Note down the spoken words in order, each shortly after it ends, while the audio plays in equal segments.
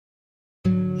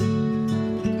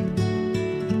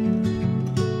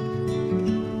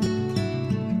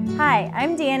Hi,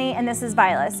 I'm Danny and this is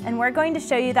Vilas, and we're going to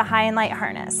show you the High and Light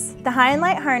harness. The High and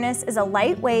Light harness is a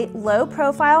lightweight,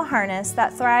 low-profile harness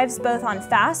that thrives both on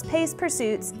fast-paced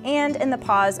pursuits and in the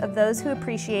paws of those who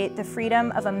appreciate the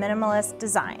freedom of a minimalist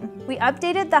design. We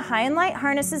updated the High and Light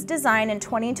harness's design in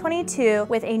 2022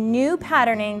 with a new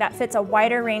patterning that fits a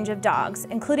wider range of dogs,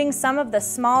 including some of the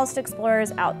smallest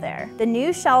explorers out there. The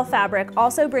new shell fabric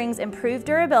also brings improved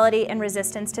durability and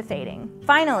resistance to fading.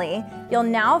 Finally, you'll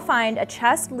now find a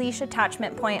chest leash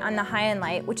attachment point on the High and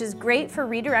Light, which is great for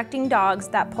redirecting dogs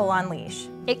that pull on leash.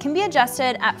 It can be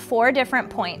adjusted at 4 different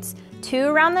points, 2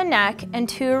 around the neck and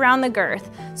 2 around the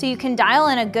girth, so you can dial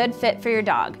in a good fit for your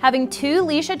dog. Having 2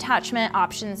 leash attachment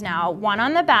options now, one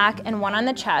on the back and one on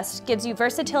the chest, gives you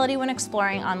versatility when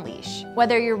exploring on leash.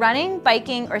 Whether you're running,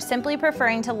 biking, or simply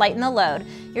preferring to lighten the load,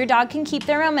 your dog can keep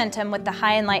their momentum with the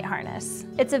High and Light harness.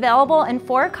 It's available in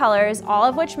 4 colors, all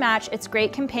of which match its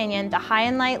great companion, the High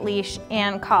and Light leash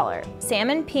and collar: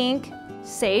 salmon pink,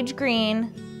 sage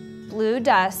green, blue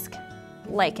dusk,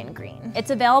 lichen green. It's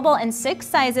available in 6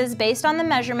 sizes based on the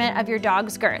measurement of your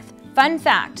dog's girth. Fun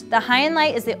fact, the High and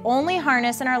Light is the only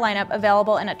harness in our lineup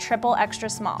available in a triple extra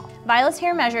small. Vilas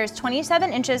here measures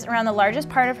 27 inches around the largest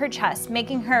part of her chest,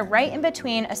 making her right in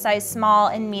between a size small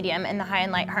and medium in the High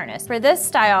and Light harness. For this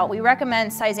style, we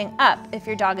recommend sizing up if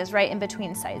your dog is right in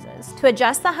between sizes. To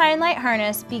adjust the High and Light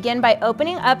harness, begin by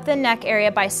opening up the neck area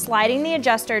by sliding the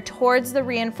adjuster towards the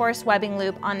reinforced webbing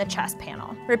loop on the chest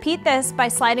panel. Repeat this by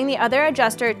sliding the other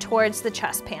adjuster towards the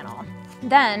chest panel.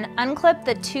 Then, unclip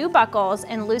the 2 buckles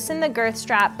and loosen the girth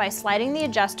strap by sliding the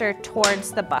adjuster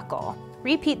towards the buckle.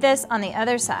 Repeat this on the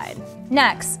other side.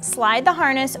 Next, slide the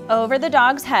harness over the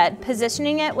dog's head,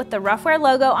 positioning it with the Ruffwear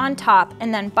logo on top,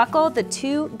 and then buckle the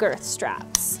 2 girth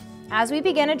straps. As we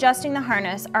begin adjusting the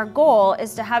harness, our goal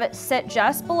is to have it sit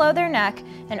just below their neck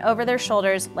and over their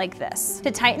shoulders like this. To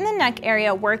tighten the neck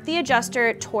area, work the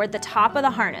adjuster toward the top of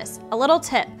the harness. A little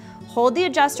tip: hold the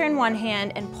adjuster in one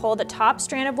hand and pull the top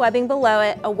strand of webbing below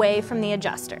it away from the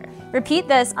adjuster. Repeat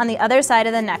this on the other side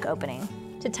of the neck opening.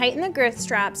 To tighten the girth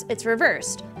straps, it's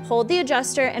reversed. Hold the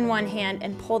adjuster in one hand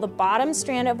and pull the bottom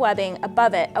strand of webbing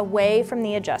above it away from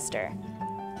the adjuster.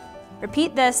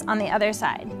 Repeat this on the other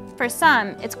side. For some,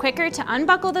 it's quicker to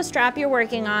unbuckle the strap you're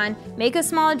working on, make a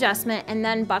small adjustment, and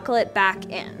then buckle it back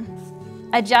in.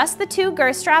 Adjust the 2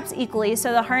 girth straps equally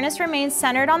so the harness remains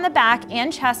centered on the back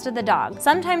and chest of the dog.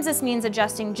 Sometimes this means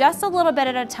adjusting just a little bit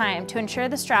at a time to ensure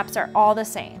the straps are all the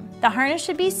same. The harness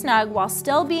should be snug while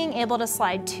still being able to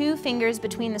slide 2 fingers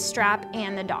between the strap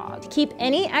and the dog. To keep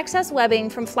any excess webbing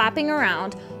from flapping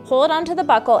around, hold onto the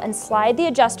buckle and slide the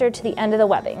adjuster to the end of the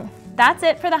webbing. That's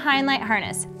it for the High and Light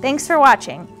harness. Thanks for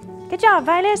watching. Good job,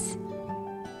 Vilas.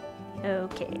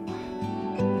 Okay.